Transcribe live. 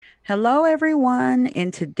Hello, everyone.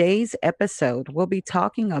 In today's episode, we'll be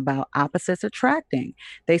talking about opposites attracting.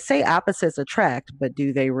 They say opposites attract, but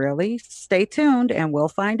do they really? Stay tuned and we'll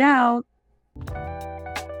find out.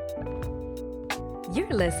 You're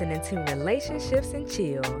listening to Relationships and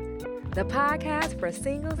Chill, the podcast for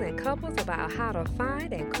singles and couples about how to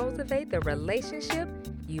find and cultivate the relationship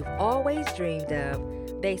you've always dreamed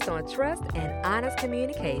of, based on trust and honest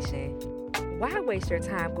communication. Why waste your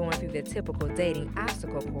time going through the typical dating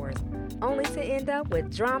obstacle course, only to end up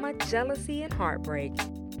with drama, jealousy, and heartbreak,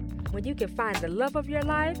 when you can find the love of your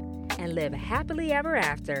life and live happily ever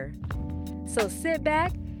after? So sit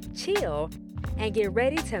back, chill, and get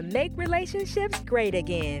ready to make relationships great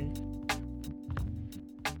again.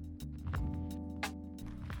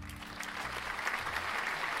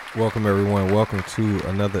 Welcome, everyone. Welcome to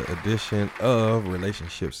another edition of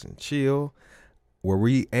Relationships and Chill, where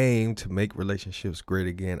we aim to make relationships great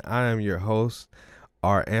again. I am your host,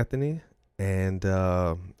 R. Anthony, and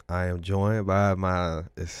I am joined by my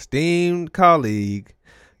esteemed colleague,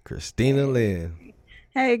 Christina Lynn.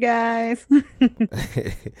 Hey, guys.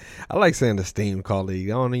 I like saying esteemed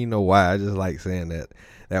colleague. I don't even know why. I just like saying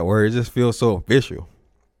that word. It just feels so official.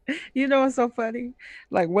 You know what's so funny?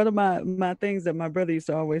 Like one of my things that my brother used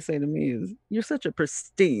to always say to me is, "You're such a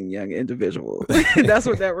pristine young individual." That's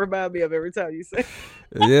what that reminds me of every time you say.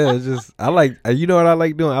 Yeah, it's just I like. You know what I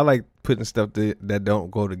like doing? I like putting stuff that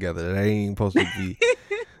don't go together. That ain't even supposed to be.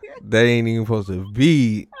 They ain't even supposed to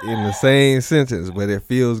be in the same sentence, but it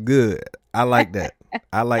feels good. I like that.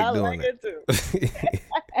 I like doing it too.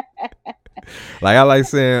 Like I like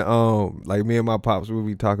saying, like me and my pops, we'll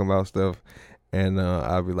be talking about stuff, and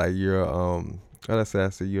I'll be like, "You're I say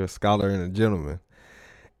you're a scholar and a gentleman,"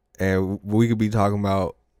 and we could be talking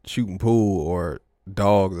about shooting pool or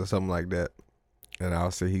dogs or something like that, and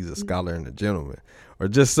I'll say he's a scholar and a gentleman, or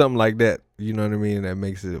just something like that. You know what I mean? That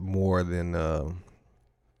makes it more than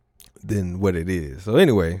what it is. So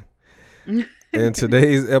anyway, in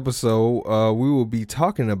today's episode, we will be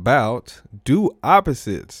talking about, do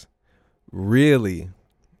opposites really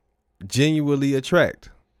genuinely attract?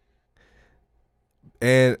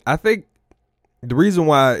 And I think the reason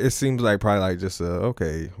why it seems like probably like just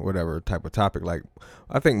whatever type of topic, like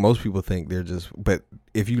I think most people think they're just, but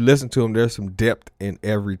if you listen to them, there's some depth in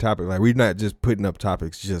every topic. Like we're not just putting up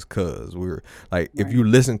topics just cause we're like, right. If you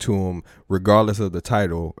listen to them, regardless of the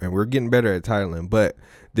title, and we're getting better at titling, but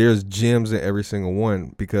there's gems in every single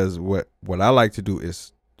one, because what I like to do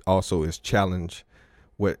is challenge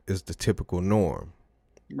what is the typical norm.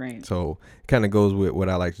 Right. So it kind of goes with what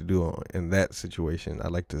I like to do in that situation. I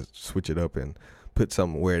like to switch it up and put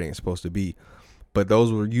something where it ain't supposed to be. But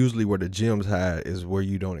those were usually where the gems hide, is where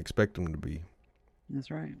you don't expect them to be. That's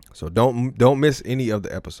right. So don't miss any of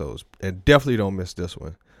the episodes, and definitely don't miss this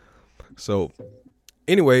one. So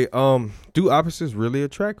anyway, do opposites really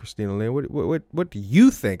attract, Christina Lynn? What do you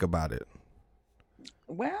think about it?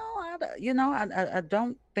 Well, I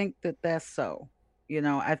don't think that that's so.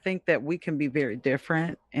 I think that we can be very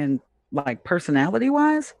different in like personality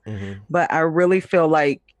wise, but I really feel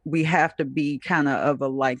like we have to be kind of a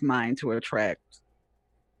like mind to attract,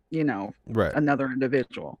 right, another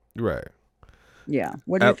individual. Right. Yeah.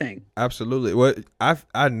 What do you think? Absolutely. Well,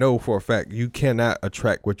 I know for a fact you cannot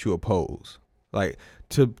attract what you oppose. Like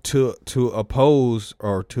to oppose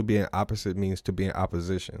or to be an opposite means to be in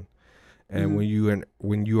opposition. And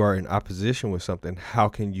when you are in opposition with something, how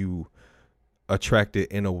can you attract it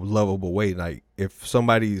in a lovable way? Like if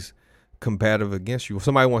somebody's combative against you, if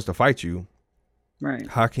somebody wants to fight you, right?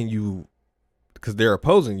 How can you? Because they're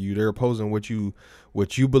opposing you. They're opposing what you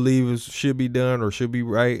believe should be done or should be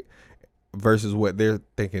right, versus what they're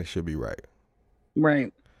thinking should be right.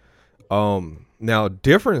 Right. Now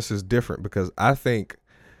difference is different, because I think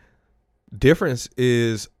difference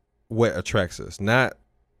is what attracts us, not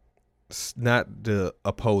the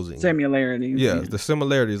opposing. Similarities. Yeah, the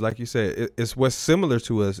similarities, like you said, it's what's similar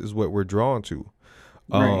to us is what we're drawn to.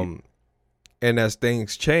 Right. And as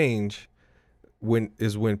things change, when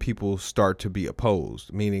people start to be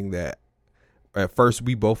opposed, meaning that at first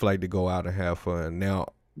we both like to go out and have fun. Now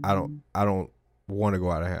I don't want to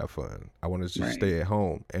go out and have fun. I want to just stay at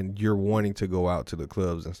home, and you're wanting to go out to the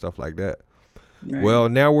clubs and stuff like that. Right. Well,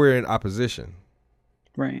 now we're in opposition.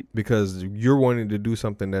 Right. Because you're wanting to do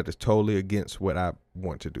something that is totally against what I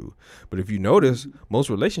want to do. But if you notice, most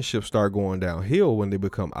relationships start going downhill when they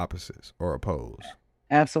become opposites or opposed.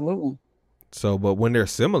 Absolutely. So, but when they're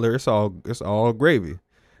similar, it's all gravy.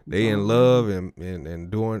 They in love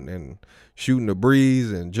and doing and shooting the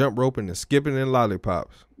breeze and jump roping and skipping and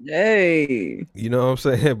lollipops. Hey, you know what I'm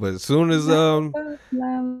saying? But as soon as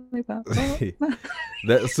lollipop.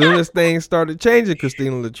 as soon as things started changing,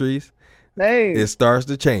 Christina Latrice, Hey, it starts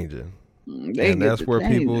to changing, and that's where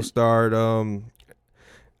people start.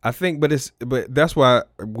 I think, but that's why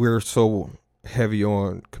we're so heavy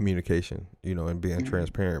on communication, and being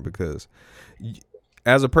transparent, because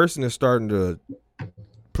as a person is starting to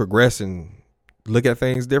progress and look at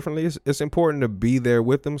things differently, it's important to be there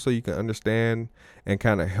with them so you can understand and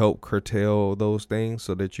kind of help curtail those things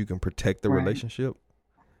so that you can protect the relationship.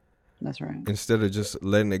 That's right. Instead of just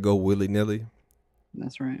letting it go willy-nilly.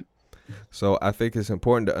 That's right. So I think it's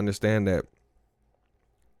important to understand that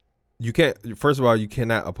you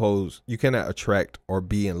cannot attract or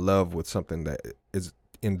be in love with something that is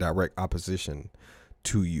in direct opposition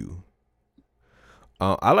to you.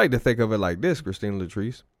 I like to think of it like this, Christina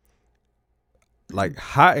Latrice. Like,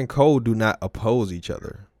 hot and cold do not oppose each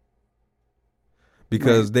other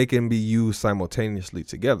because they can be used simultaneously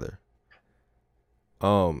together.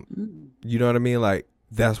 You know what I mean? Like,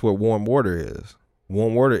 that's what warm water is.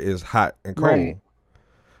 Warm water is hot and cold. Right.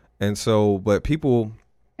 And so, but people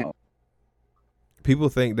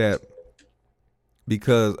think that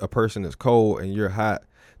because a person is cold and you're hot,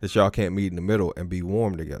 that y'all can't meet in the middle and be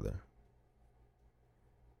warm together.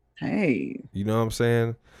 Hey. You know what I'm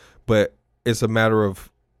saying? But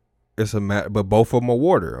but both of them are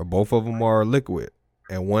water, or both of them are liquid,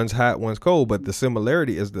 and one's hot, one's cold. But the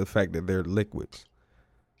similarity is the fact that they're liquids.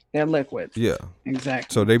 They're liquids. Yeah,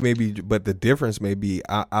 exactly. So they may be, but the difference may be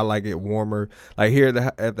I like it warmer. Like here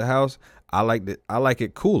at the house, I like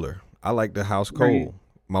it cooler. I like the house cold. Right.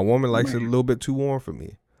 My woman likes it a little bit too warm for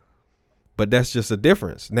me. But that's just a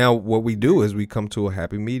difference. Now, what we do is we come to a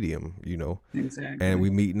happy medium, exactly, and we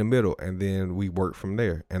meet in the middle, and then we work from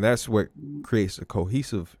there, and that's what creates the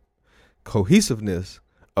cohesiveness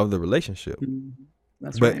of the relationship.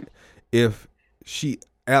 That's right. But if she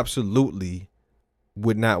absolutely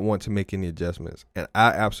would not want to make any adjustments, and I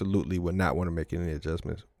absolutely would not want to make any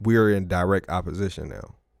adjustments, we are in direct opposition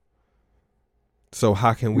now. So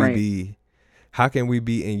how can we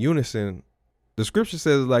be in unison? The scripture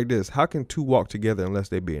says it like this: how can two walk together unless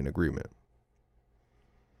they be in agreement?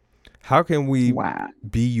 How can we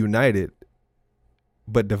be united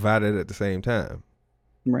but divided at the same time?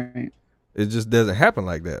 Right. It just doesn't happen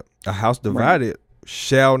like that. A house divided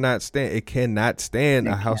shall not stand. It cannot stand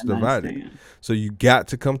a house divided. Stand. So you got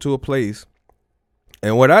to come to a place.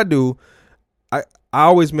 And what I do, I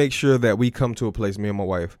always make sure that we come to a place, me and my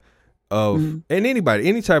wife, of and anybody,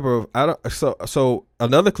 any type of so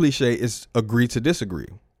another cliche is agree to disagree.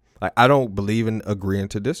 Like, I don't believe in agreeing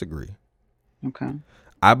to disagree. Okay.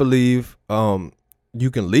 I believe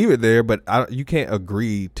you can leave it there, but you can't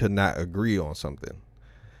agree to not agree on something.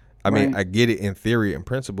 I mean, I get it in theory and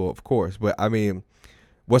principle, of course, but I mean,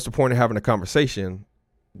 what's the point of having a conversation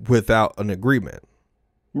without an agreement?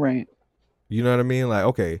 Right. You know what I mean? Like,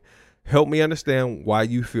 okay, help me understand why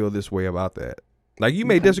you feel this way about that. Like, you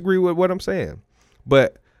may disagree with what I'm saying,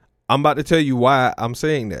 but I'm about to tell you why I'm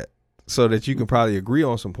saying that so that you can probably agree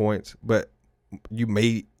on some points, but you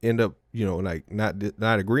may end up, like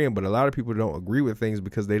not agreeing. But a lot of people don't agree with things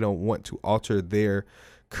because they don't want to alter their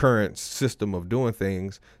current system of doing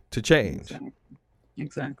things to change.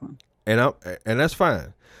 Exactly. And that's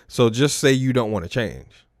fine. So just say you don't want to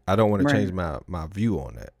change. I don't want to change my view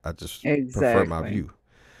on that. I just prefer my view.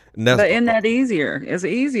 But isn't that easier? It's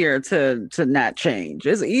easier to not change.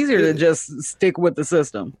 It's easier to just stick with the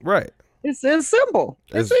system. Right. It's simple.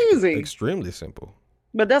 It's easy. Extremely simple.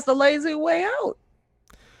 But that's the lazy way out.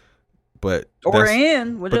 But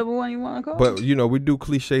whichever one you want to call it. But we do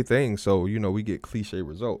cliche things, so we get cliche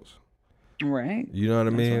results. Right. You know what I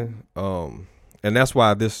mean? Right. And that's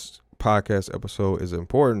why this podcast episode is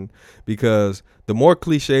important, because the more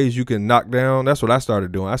cliches you can knock down, that's what I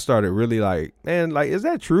started doing. I started really like, man, like, is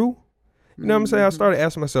that true? You know what I'm saying? I started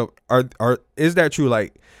asking myself, is that true?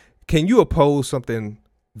 Like, can you oppose something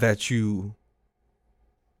that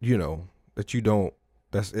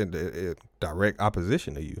that's in direct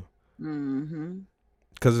opposition to you?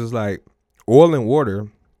 Because it's like oil and water,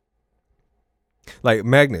 like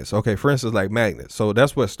magnets. Okay, for instance, like magnets. So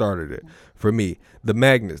that's what started it for me. The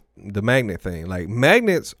magnet thing. Like,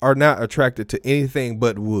 magnets are not attracted to anything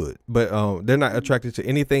but wood, but they're not attracted to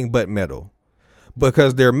anything but metal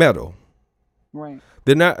because they're metal. Right.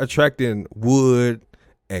 They're not attracting wood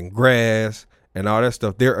and grass and all that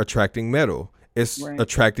stuff. They're attracting metal. It's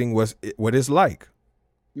attracting what it's like.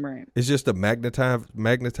 Right. It's just a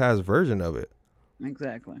magnetized version of it.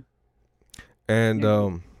 Exactly. And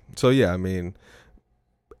so yeah, I mean,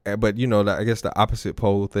 but you know, I guess the opposite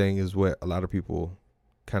pole thing is what a lot of people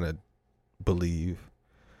kind of believe.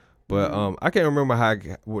 But I can't remember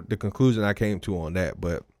what the conclusion I came to on that.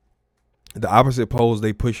 But the opposite poles,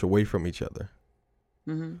 they push away from each other.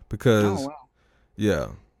 Mm-hmm. Because, yeah.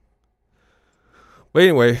 But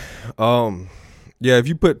anyway, yeah, if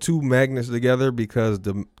you put two magnets together, because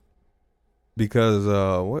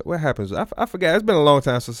what happens? I forgot. It's been a long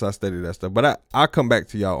time since I studied that stuff. But I'll come back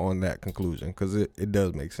to y'all on that conclusion, because it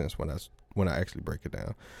does make sense when I actually break it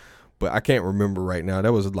down. But I can't remember right now.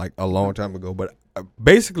 That was like a long time ago. But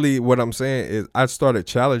basically what I'm saying is I started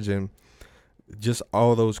challenging just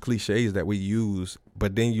all those cliches that we use.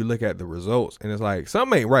 But then you look at the results and it's like,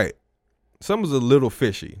 something ain't right. Something's a little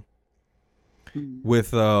fishy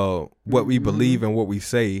with what we believe and what we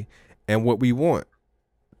say and what we want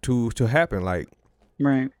to happen. Like,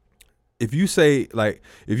 right. If you say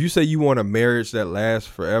you want a marriage that lasts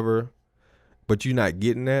forever, but you're not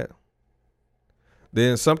getting that,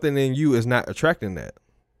 then something in you is not attracting that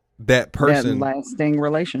person. That lasting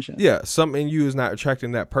relationship. Yeah, something in you is not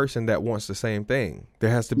attracting that person that wants the same thing. There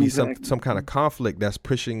has to be some kind of conflict that's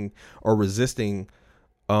pushing or resisting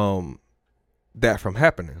that from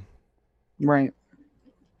happening. Right.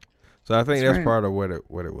 So I think that's part of what it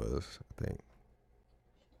was.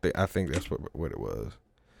 I think that's what it was.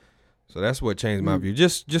 So that's what changed my view.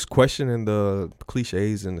 Just questioning the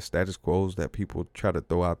cliches and the status quos that people try to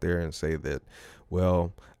throw out there and say that,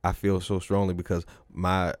 well, I feel so strongly because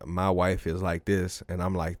my wife is like this and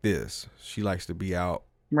I'm like this. She likes to be out.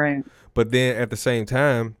 Right. But then at the same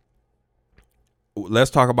time,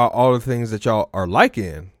 let's talk about all the things that y'all are like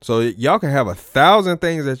in. So y'all can have 1,000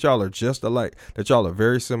 things that y'all are just alike, that y'all are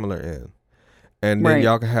very similar in. And then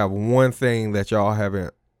y'all can have one thing that y'all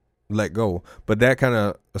haven't let go. But that kind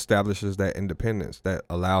of establishes that independence that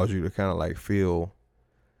allows you to kind of like feel,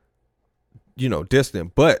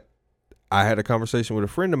 distant. But I had a conversation with a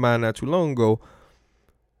friend of mine not too long ago.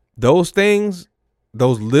 Those things,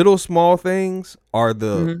 those little small things are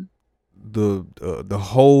the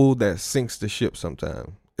hole that sinks the ship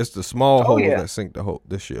sometimes. It's the small holes that sink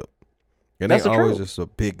the ship. And that's always just a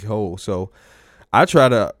big hole. So I try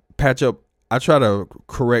to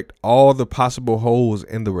correct all the possible holes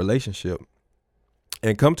in the relationship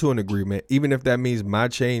and come to an agreement, even if that means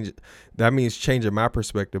changing my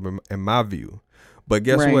perspective and my view. But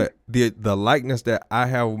guess what? The likeness that I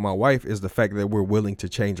have with my wife is the fact that we're willing to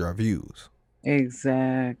change our views.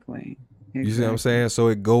 Exactly. You see what I'm saying? So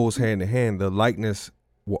it goes hand in hand. The likeness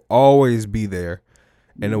will always be there,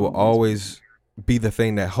 and it will always be the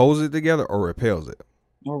thing that holds it together or repels it.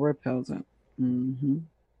 Mm-hmm.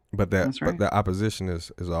 But the opposition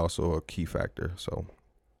is also a key factor. So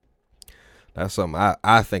that's something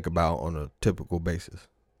I think about on a typical basis.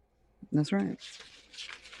 That's right.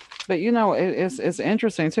 But it's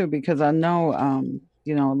interesting too, because I know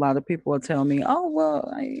a lot of people will tell me, oh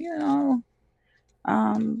well,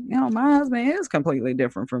 my husband is completely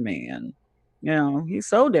different from me, and he's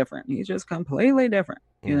so different. He's just completely different.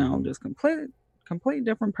 Just complete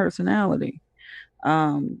different personality.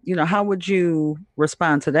 How would you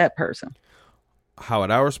respond to that person? How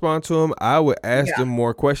would I respond to him? I would ask them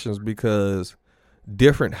more questions, because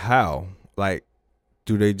different how? Like,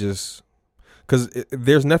 do they just... Because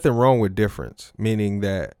there's nothing wrong with difference, meaning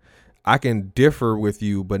that I can differ with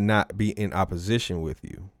you but not be in opposition with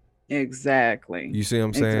you. Exactly. You see what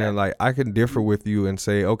I'm saying? Exactly. Like, I can differ with you and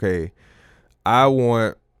say, okay, I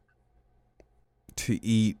want to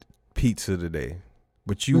eat pizza today,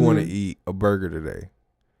 but you want to eat a burger today.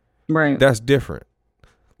 Right. That's different.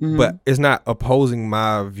 Mm-hmm. But it's not opposing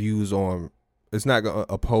my views on... It's not going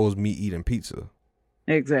to oppose me eating pizza.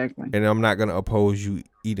 Exactly. And I'm not going to oppose you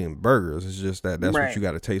eating burgers. It's just that's what you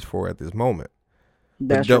got a taste for at this moment.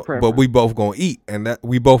 That's your preference. But we both going to eat, and that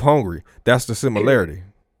we both hungry. That's the similarity.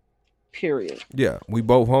 Period. Yeah, we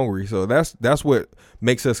both hungry. So that's what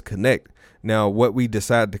makes us connect. Now, what we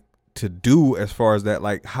decide to do as far as that,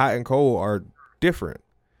 like hot and cold are different.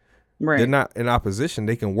 Right. They're not in opposition.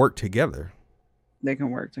 They can work together.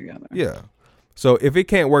 Yeah. So if it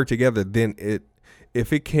can't work together, then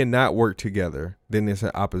if it cannot work together, then it's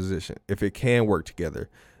an opposition. If it can work together,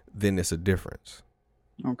 then it's a difference.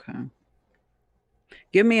 Okay.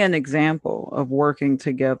 Give me an example of working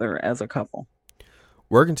together as a couple.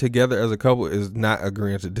 Working together as a couple is not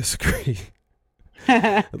agreeing to disagree.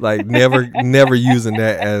 Like never using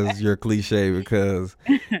that as your cliche, because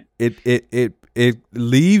it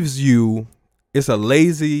leaves you. It's a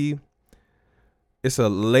lazy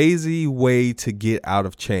way to get out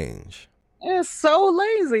of change. It's so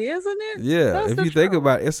lazy, isn't it? Yeah, That's if the you think truth.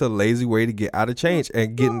 about it, it's a lazy way to get out of change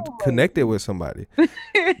and getting So connected lazy. with somebody.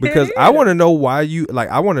 It Because I want is. to know why you like.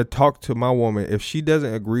 I want to talk to my woman if she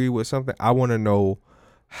doesn't agree with something. I want to know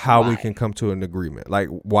how we can Why? come to an agreement. Like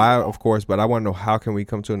why, Yeah. of course, but I want to know how can we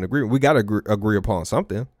come to an agreement. We got to agree upon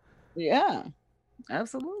something. Yeah. And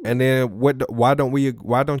Absolutely. then why don't we?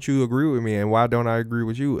 Why don't you agree with me? And why don't I agree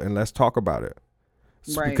with you? And let's talk about it.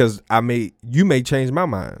 Right. Because you may change my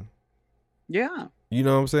mind. Yeah. You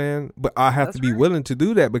know what I'm saying? But I have to That's be right. willing to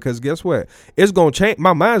do that because guess what? It's gonna change.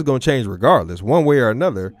 My mind's gonna change regardless, one way or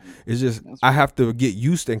another. It's just That's I right. have to get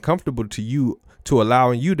used and comfortable to you to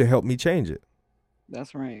allowing you to help me change it.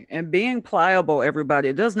 That's right. And being pliable, everybody,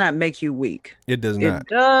 it does not make you weak. It does not. It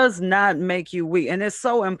does not make you weak. And it's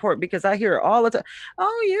so important because I hear it all the time.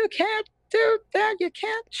 Oh, you can't do that. You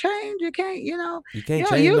can't change. You can't, You can't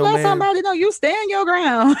change you no let man. somebody know you stand your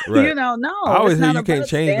ground. Right. I No, always it's hear not you can't about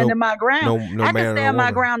change standing my ground. no I can man or stand my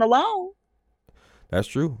woman. ground alone. That's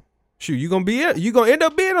true. Shoot, you gonna end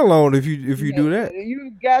up being alone if you Yeah, do that.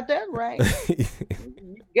 you got that right.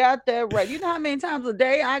 You got that right. You know how many times a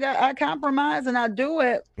day I compromise and I do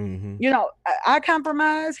it. hmm I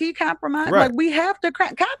compromise. He compromise. Like Right. we have to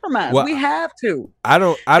compromise. We Well, have to. I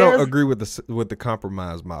don't There's agree with the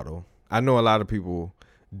compromise model. I know a lot of people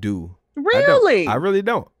do. I don't. I really. really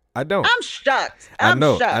don't. I don't. I'm shocked. I I'm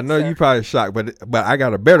know. I shocked, know sir. you probably shocked, but I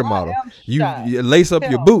got a better I model. am shocked. You lace up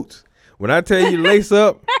your Tell me. boots. When I tell you to lace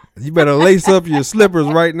up, you better lace up your slippers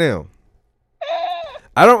right now.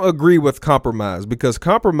 I don't agree with compromise because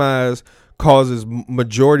compromise causes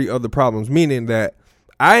majority of the problems, meaning that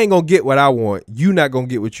I ain't gonna get what I want. You not gonna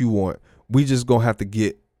get what you want. We just gonna have to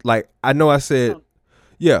get like I know I said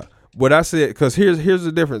yeah. What I said because here's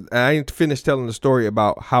the difference. I ain't finished telling the story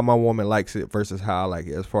about how my woman likes it versus how I like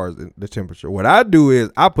it as far as the temperature. What I do is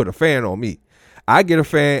I put a fan on me. I get a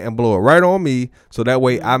fan and blow it right on me so that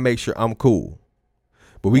way I Mhm. make sure I'm cool.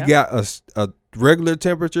 But we Yep. got a regular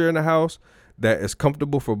temperature in the house that is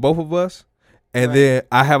comfortable for both of us. And Right. then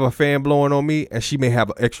I have a fan blowing on me and she may have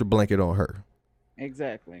an extra blanket on her.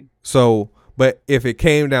 Exactly. So, but if it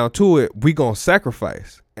came down to it, we going to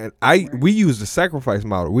sacrifice. And Right. we use the sacrifice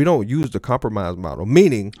model. We don't use the compromise model,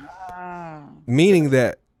 meaning Ah. meaning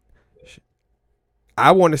that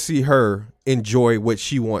I want to see her enjoy what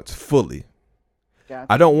she wants fully.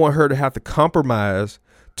 I Gotcha. don't want her to have to compromise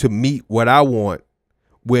to meet what I want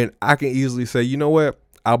when I can easily say, you know what,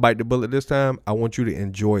 I'll bite the bullet this time. I want you to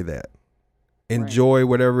enjoy that. Right. Enjoy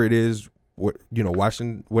whatever it is,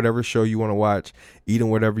 watching whatever show you want to watch, eating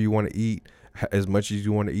whatever you want to eat, as much as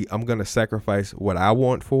you want to eat. I'm going to sacrifice what I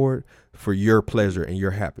want for it for your pleasure and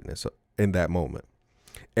your happiness in that moment.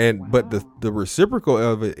 And but Wow. the reciprocal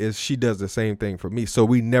of it is she does the same thing for me. So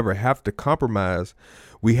we never have to compromise.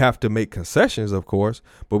 We have to make concessions, of course,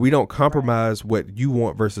 but we don't Right. compromise what you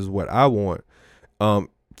want versus what I want.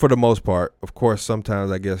 For the most part, of course,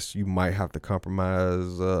 sometimes I guess you might have to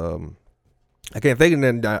compromise. I can't think of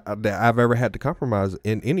anything that I've ever had to compromise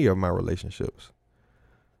in any of my relationships.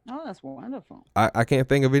 Oh, that's wonderful. I can't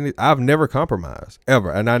think of any. I've never compromised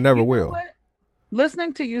ever, and I never You know will. what?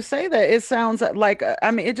 Listening to you say that, it sounds like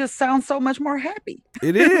I mean, it just sounds so much more happy.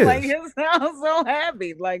 It Like is it sounds so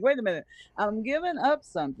happy. Like, wait a minute, I'm giving up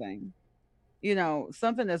something,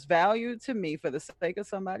 something that's valued to me for the sake of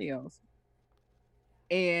somebody else,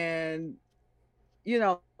 and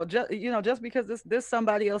just because this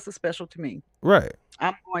somebody else is special to me, right.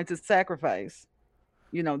 I'm going to sacrifice,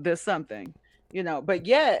 this something, but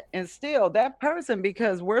yet and still that person,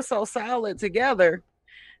 because we're so solid together,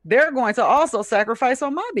 they're going to also sacrifice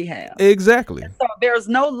on my behalf. Exactly. So there's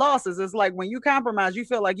no losses. It's like when you compromise, you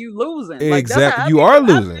feel like you losing. Like that's how Exactly. I You be. are I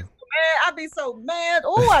be losing. so mad. I be so mad.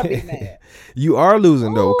 Oh, I be mad. You are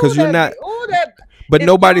losing though, Oh, because you're that be. not. Oh, that. But If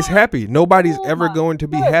nobody's y'all. happy. Nobody's Oh ever my going to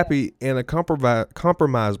be goodness. happy in a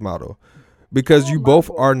compromise model because Oh you my both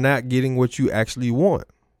are goodness. not getting what you actually want.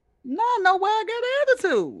 No, no way. I got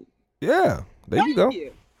attitude. Yeah, there you Thank go.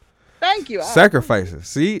 you. Thank you. I appreciate it. Sacrifices.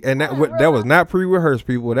 See, and I didn't that was realize. not pre-rehearsed,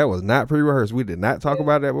 people. That was not pre-rehearsed. We did not talk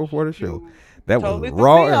about that before the show. You That was totally threw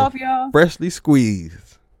raw me and off, y'all. freshly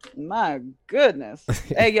squeezed. My goodness.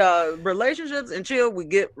 Hey, y'all. Relationships and chill. We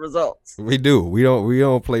get results. We do. We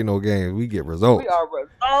don't play no games. We get We results. are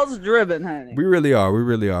results driven, honey. We really are. We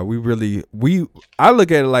really are. I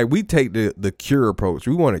look at it like we take the cure approach.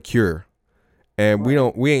 We want to cure. And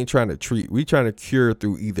Right. we ain't trying to treat. We trying to cure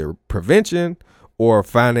through either prevention or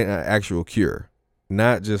finding an actual cure.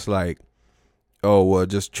 Not just like, oh well,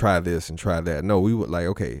 just try this and try that. No, we would like,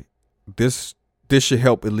 okay, this should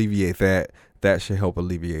help alleviate that. That should help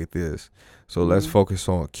alleviate this. So let's Mhm. focus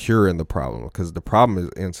on curing the problem because the problem is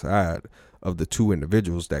inside of the two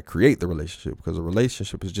individuals that create the relationship, because a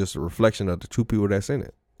relationship is just a reflection of the two people that's in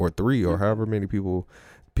it, or three, or however many people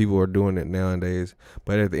are doing it nowadays.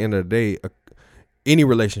 But at the end of the day, any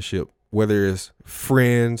relationship, whether it's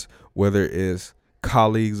friends, whether it's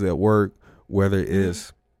colleagues at work, whether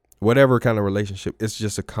it's whatever kind of relationship, it's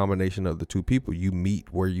just a combination of the two people. You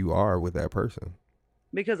meet where you are with that person.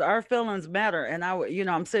 Because our feelings matter. And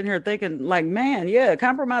I'm sitting here thinking like, man, yeah,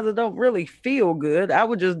 compromises don't really feel good. I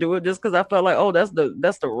would just do it just because I felt like, oh, that's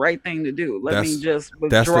the right thing to do. Let me just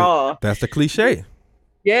withdraw. That's the cliche.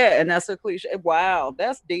 Yeah, and that's a cliche. Wow,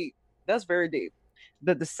 that's deep. That's very deep.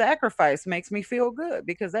 The sacrifice makes me feel good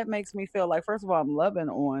because that makes me feel like, first of all, I'm loving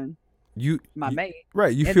on my mate.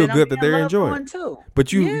 Right. You feel good that they're enjoying too.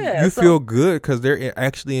 But you feel good because they're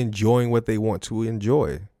actually enjoying what they want to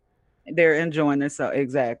enjoy. They're enjoying themselves.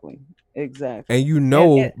 Exactly.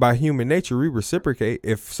 And by human nature, we reciprocate.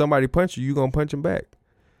 If somebody punch you, you're going to punch them back.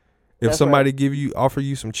 If somebody offer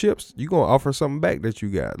you some chips, you're going to offer something back that you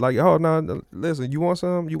got. Like, oh, no, listen, you want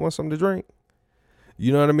some? You want something to drink?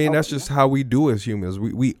 You know what I mean? That's just how we do as humans.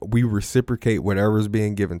 We reciprocate whatever is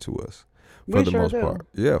being given to us for the most part.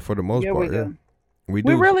 Yeah, for the most part. Yeah. We do.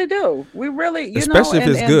 We really do. We really, especially if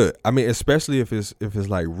it's good. I mean, especially if it's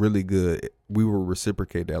like really good, we will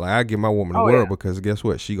reciprocate that. Like, I give my woman the world because guess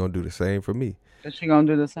what? She gonna do the same for me. Is she gonna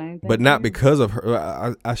do the same thing? But not because of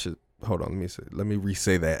her. I should hold on. Let me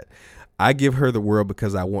re-say that. I give her the world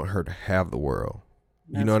because I want her to have the world.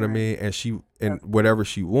 You know what I mean? And whatever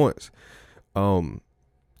she wants,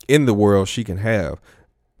 in the world she can have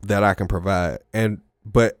that I can provide.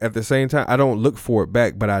 But at the same time, I don't look for it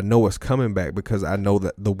back, but I know it's coming back because I know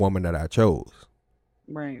that the woman that I chose.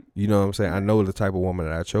 Right. You know what I'm saying? I know the type of woman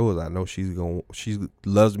that I chose. I know she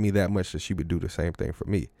loves me that much that she would do the same thing for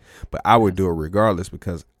me. But I would do it regardless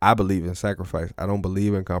because I believe in sacrifice. I don't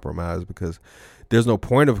believe in compromise because there's no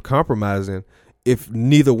point of compromising if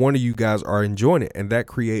neither one of you guys are enjoying it, and that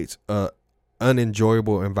creates a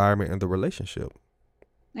unenjoyable environment in the relationship.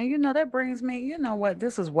 And that brings me, what,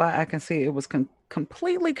 this is why I can see it was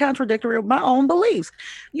completely contradictory with my own beliefs.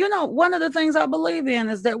 One of the things I believe in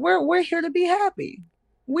is that we're here to be happy.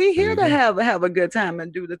 We're here to have a good time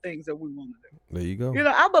and do the things that we want to do. There you go.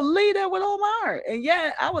 I believe that with all my heart. And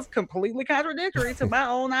yet I was completely contradictory to my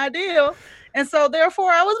own ideal. And so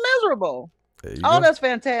therefore I was miserable. Oh, that's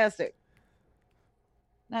fantastic.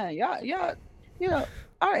 Now, y'all,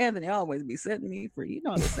 our Anthony always be setting me free.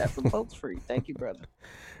 To set some folks free. Thank you, brother.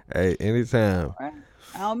 Hey, anytime. Right.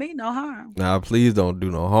 I don't mean no harm. Nah, please don't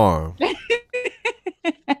do no harm.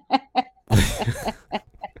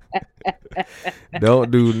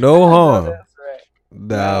 Don't do no harm.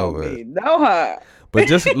 That's right. No harm. But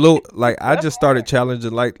just I just started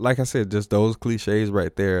challenging, like I said, just those cliches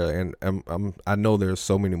right there, and I know there's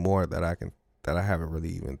so many more that I haven't really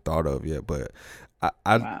even thought of yet, but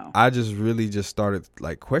I just really just started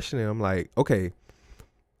like questioning. I'm like, okay,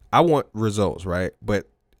 I want results, right? But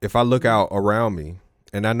if I look out around me,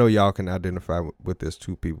 and I know y'all can identify with this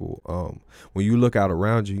too, people. When you look out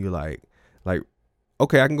around you, you're like,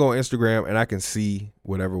 okay, I can go on Instagram and I can see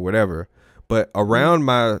whatever. But around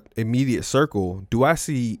my immediate circle, do I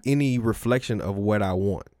see any reflection of what I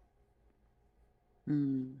want?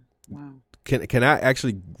 Wow. Can I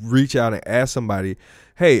actually reach out and ask somebody,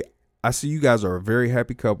 hey, I see you guys are a very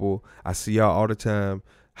happy couple. I see y'all all the time.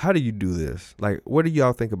 How do you do this? Like, what do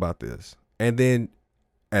y'all think about this? And then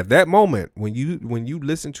at that moment, when you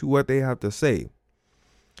listen to what they have to say,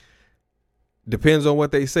 depends on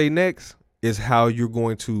what they say next, is how you're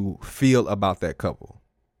going to feel about that couple.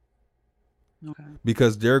 Okay.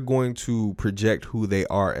 Because they're going to project who they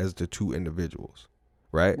are as the two individuals,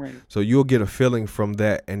 right? So you'll get a feeling from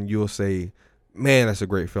that and you'll say, man, that's a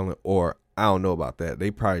great feeling, or I don't know about that. They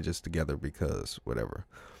probably just together because whatever.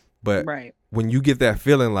 But when you get that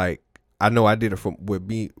feeling, like, I know I did it with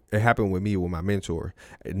me. It happened with me with my mentor.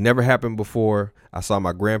 It never happened before. I saw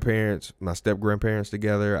my grandparents, my step grandparents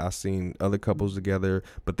together. I seen other couples together,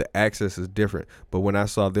 but the access is different. But when I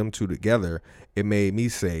saw them two together, it made me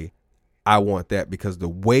say, I want that, because the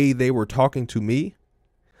way they were talking to me,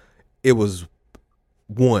 it was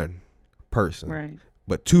one person,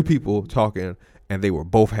 but two people talking, and they were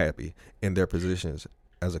both happy in their positions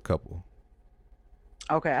as a couple.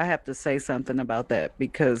 Okay, I have to say something about that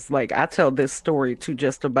because, I tell this story to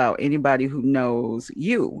just about anybody who knows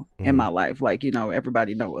you in my life.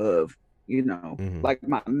 Everybody know of, like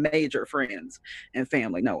my major friends and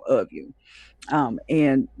family know of you.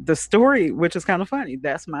 And the story, which is kind of funny,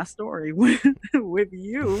 that's my story with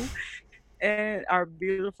you and our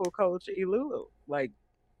beautiful coach Ilulu.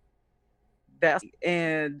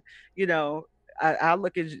 I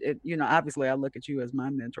look at obviously I look at you as my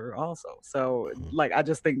mentor also. So like I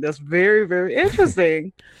just think that's very, very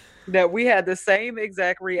interesting that we had the same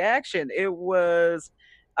exact reaction. It was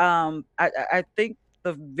I think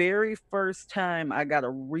the very first time I got a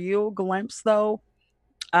real glimpse though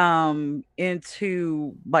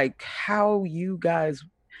into like how you guys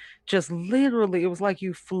just literally, it was like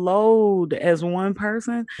you flowed as one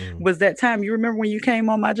person. Was that time you remember when you came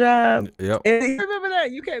on my job? Yep. And you remember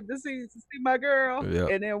that you came to see my girl, Yep.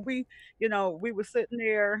 and then we were sitting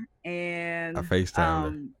there, and I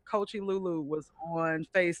FaceTimed Coachy Lulu was on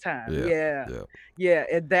FaceTime. her. Yeah,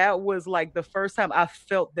 and that was like the first time I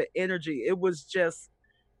felt the energy. It was just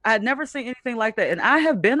I had never seen anything like that. And I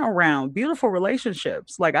have been around beautiful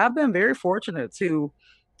relationships. Like I've been very fortunate to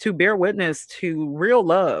bear witness to real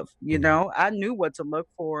love. I knew what to look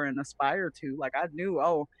for and aspire to. Like I knew,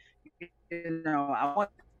 oh, I want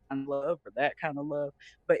love for that kind of love.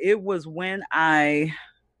 But it was when I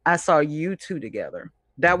saw you two together.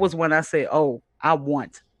 That was when I said, oh, I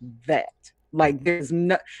want that. Like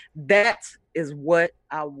that is what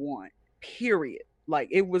I want. Period. Like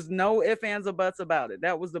it was no ifs, ands, or buts about it.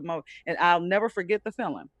 That was the most, and I'll never forget the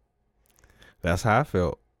feeling. That's how I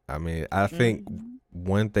felt. I mean, I think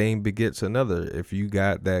one thing begets another. If you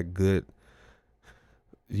got that good,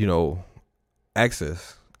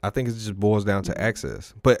 access, I think it just boils down to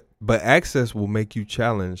access. But access will make you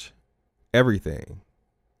challenge everything.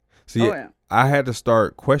 See, I had to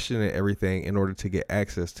start questioning everything in order to get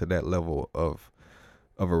access to that level of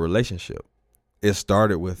a relationship. It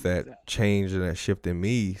started with that change and that shift in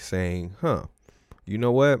me saying, you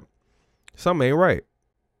know what? Something ain't right.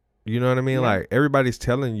 You know what I mean? Yeah. Like everybody's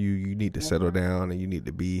telling you need to settle down and you need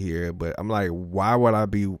to be here. But I'm like, why would I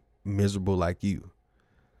be miserable like you?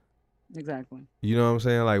 Exactly. You know what I'm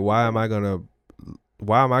saying? Like, why am I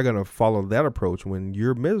gonna follow that approach when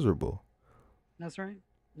you're miserable? That's right.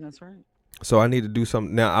 So I need to do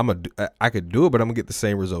something. Now I could do it, but I'm gonna get the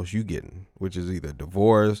same results you getting, which is either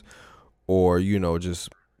divorce or, just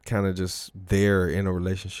kind of just there in a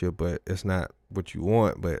relationship, but it's not what you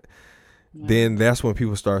want. But then that's when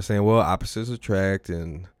people start saying, well, opposites attract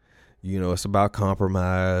and, it's about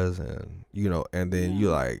compromise and, and then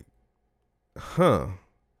you're like, so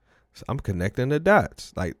I'm connecting the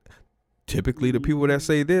dots. Like typically the people that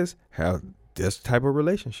say this have this type of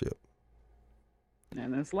relationship.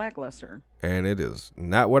 And it's lackluster. And it is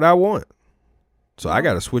not what I want. So I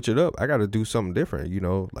got to switch it up. I got to do something different,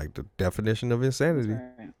 like the definition of insanity.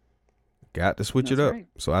 Right. Got to switch it up. Right.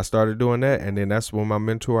 So I started doing that. And then that's when my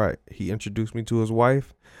mentor, he introduced me to his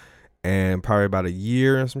wife. And probably about a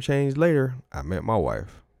year and some change later, I met my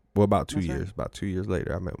wife. Well, about 2 years. Right. About 2 years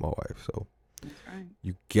later, I met my wife. So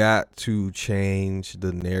you got to change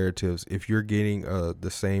the narratives. If you're getting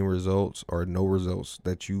the same results or no results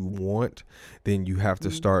that you want, then you have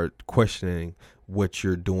to start questioning what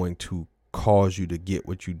you're doing to cause you to get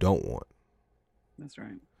what you don't want. That's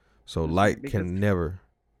right. So light can never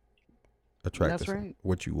attract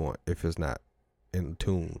what you want if it's not in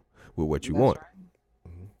tune with what you want.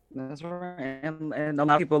 Right. That's right. And a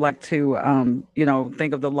lot of people like to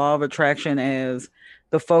think of the law of attraction as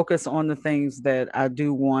the focus on the things that I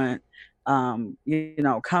do want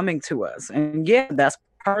coming to us. And that's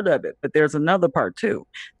part of it, but there's another part too.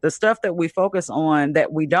 The stuff that we focus on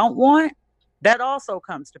that we don't want, that also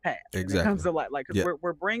comes to pass. Exactly. It comes to light. Like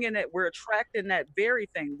we're bringing it, we're attracting that very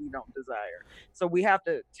thing we don't desire. So we have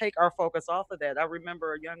to take our focus off of that. I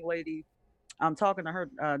remember a young lady, I'm talking to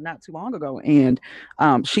her not too long ago, and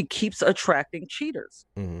she keeps attracting cheaters.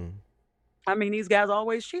 Mm-hmm. I mean, these guys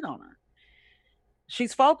always cheat on her.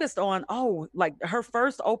 She's focused on, like her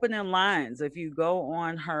first opening lines. If you go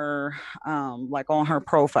on her, like on her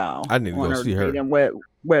profile, I need to go see her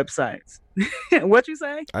websites. What you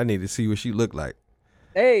say? I need to see what she looked like.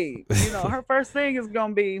 Hey, her first thing is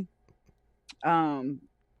gonna be,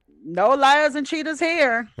 no liars and cheaters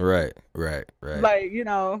here. Right. Like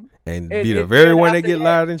and be the very one that get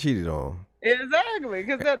lied and cheated on. Exactly,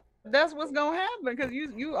 because that's what's gonna happen. Because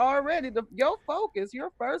you already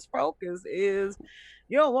your first focus is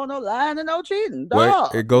you don't want no lying and no cheating.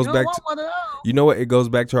 Well, it goes back to you know what? It goes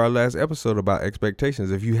back to our last episode about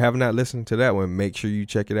expectations. If you have not listened to that one, make sure you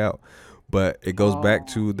check it out. But it goes back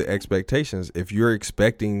to the expectations. If you're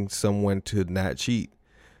expecting someone to not cheat,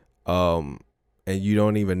 and you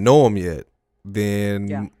don't even know them yet,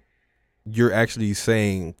 then you're actually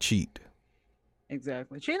saying cheat.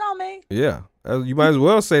 Exactly. Cheat on me. Yeah. You might as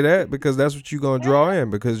well say that because that's what you're going to draw in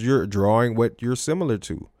because you're drawing what you're similar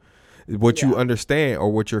to, what you understand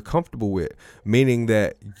or what you're comfortable with, meaning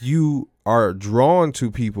that you are drawn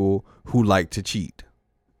to people who like to cheat.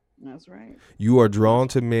 That's right. You are drawn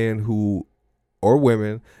to men who or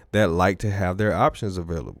women that like to have their options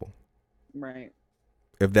available. Right.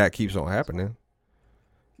 If that keeps on happening.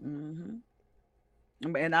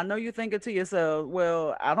 Mm-hmm. And I know you're thinking to yourself,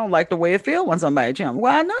 well, I don't like the way it feels when somebody chumps.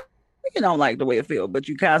 Well, I know you don't like the way it feels, but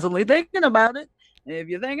you're constantly thinking about it. And if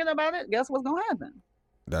you're thinking about it, guess what's going to happen?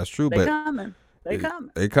 That's true. They coming.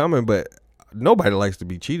 They coming, but nobody likes to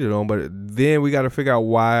be cheated on. But then we got to figure out,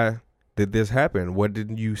 why did this happen? What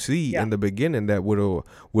didn't you see in the beginning that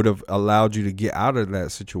would have allowed you to get out of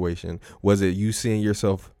that situation? Was it you seeing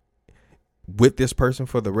yourself with this person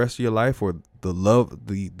for the rest of your life, or the love,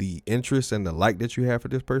 the interest and the like that you have for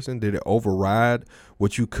this person? Did it override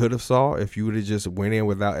what you could have saw if you would have just went in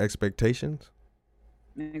without expectations?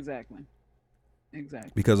 Exactly.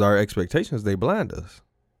 Because our expectations, they blind us.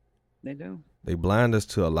 They do. They blind us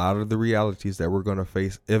to a lot of the realities that we're going to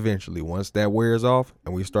face eventually. Once that wears off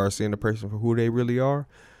and we start seeing the person for who they really are,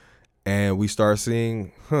 and we start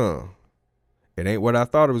seeing, it ain't what I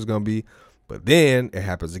thought it was going to be. But then it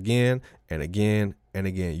happens again and again and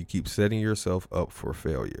again. You keep setting yourself up for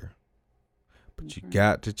failure. But you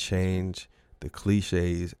got to change the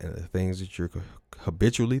cliches and the things that you're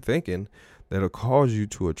habitually thinking that'll cause you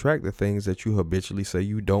to attract the things that you habitually say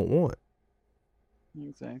you don't want.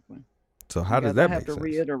 Exactly. So how does that make sense? I have to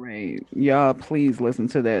reiterate, y'all, please listen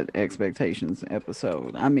to that expectations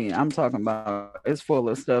episode. I mean, I'm talking about, it's full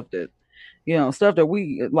of stuff that, stuff that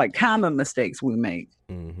we, like, common mistakes we make.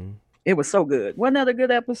 Mm-hmm. It was so good. Wasn't that a good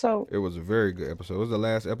episode? It was a very good episode. It was the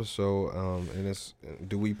last episode. And it's,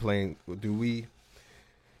 do we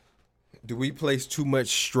place too much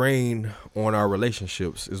strain on our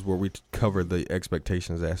relationships, is where we cover the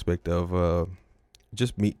expectations aspect of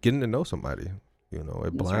just getting to know somebody.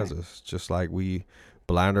 It blinds us, just like we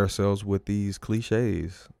blind ourselves with these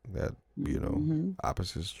cliches that,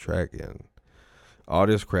 opposites attract and all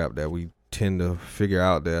this crap that we tend to figure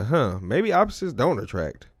out that, maybe opposites don't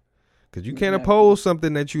attract. Because you can't oppose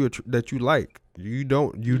something that you like. You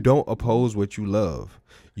don't oppose what you love.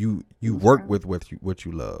 You work with what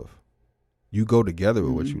you love. You go together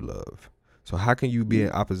with what you love. So how can you be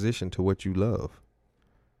in opposition to what you love?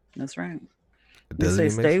 That's right. They say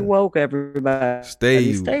stay woke, everybody.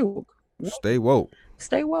 Stay woke. Stay woke.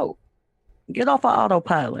 Stay woke. Get off of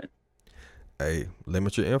autopilot. Hey,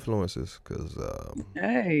 limit your influences, because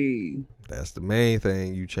that's the main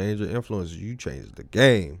thing. You change your influences, you change the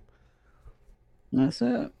game. That's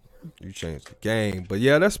it. You changed the game. But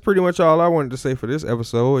yeah, that's pretty much all I wanted to say for this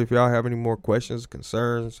episode. If y'all have any more questions,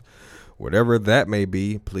 concerns, whatever that may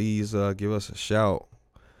be, please give us a shout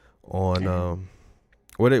on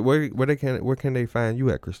where can they find you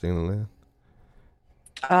at, Christina Lynn?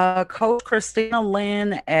 Coach Christina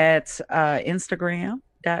Lynn at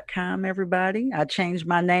Instagram.com, everybody. I changed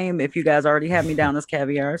my name. If you guys already have me down as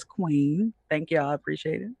Caviar's Queen. Thank y'all. I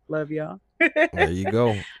appreciate it. Love y'all. There you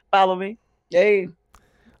go. Follow me. Hey.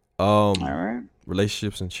 All right.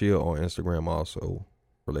 Relationships and Chill on Instagram, also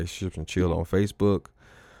Relationships and Chill on Facebook.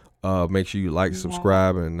 Make sure you like,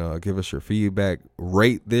 subscribe, and give us your feedback.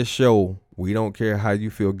 Rate this show. We don't care how you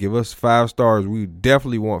feel. Give us 5 stars. We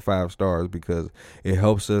definitely want 5 stars, because it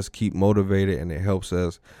helps us keep motivated, and it helps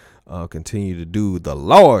us continue to do the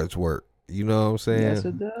Lord's work. You know what I'm saying? Yes,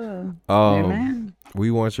 it does. Amen.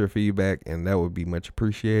 We want your feedback, and that would be much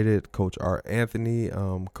appreciated. Coach R. Anthony,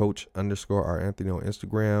 Coach_R. Anthony on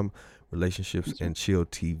Instagram, Relationships and Chill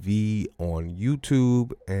TV on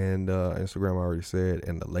YouTube, and Instagram I already said.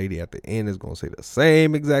 And the lady at the end is going to say the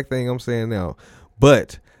same exact thing I'm saying now,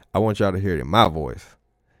 but I want y'all to hear it in my voice.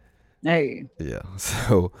 Hey. Yeah.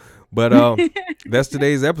 So, but that's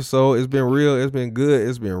today's episode. It's been real. It's been good.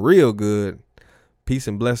 It's been real good. Peace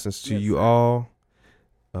and blessings to you all.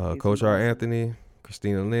 Coach R. Anthony,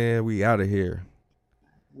 Christina Lynn, we out of here.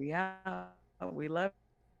 We out. We love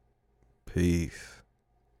you. Peace.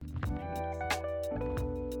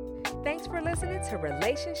 Thanks for listening to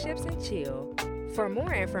Relationships and Chill. For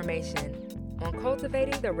more information on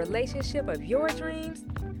cultivating the relationship of your dreams,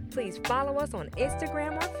 please follow us on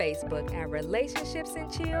Instagram or Facebook at Relationships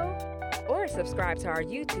and Chill, or subscribe to our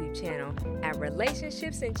YouTube channel at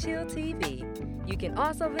Relationships and Chill TV. You can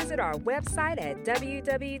also visit our website at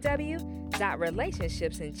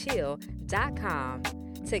www.relationshipsandchill.com.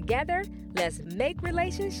 Together, let's make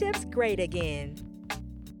relationships great again.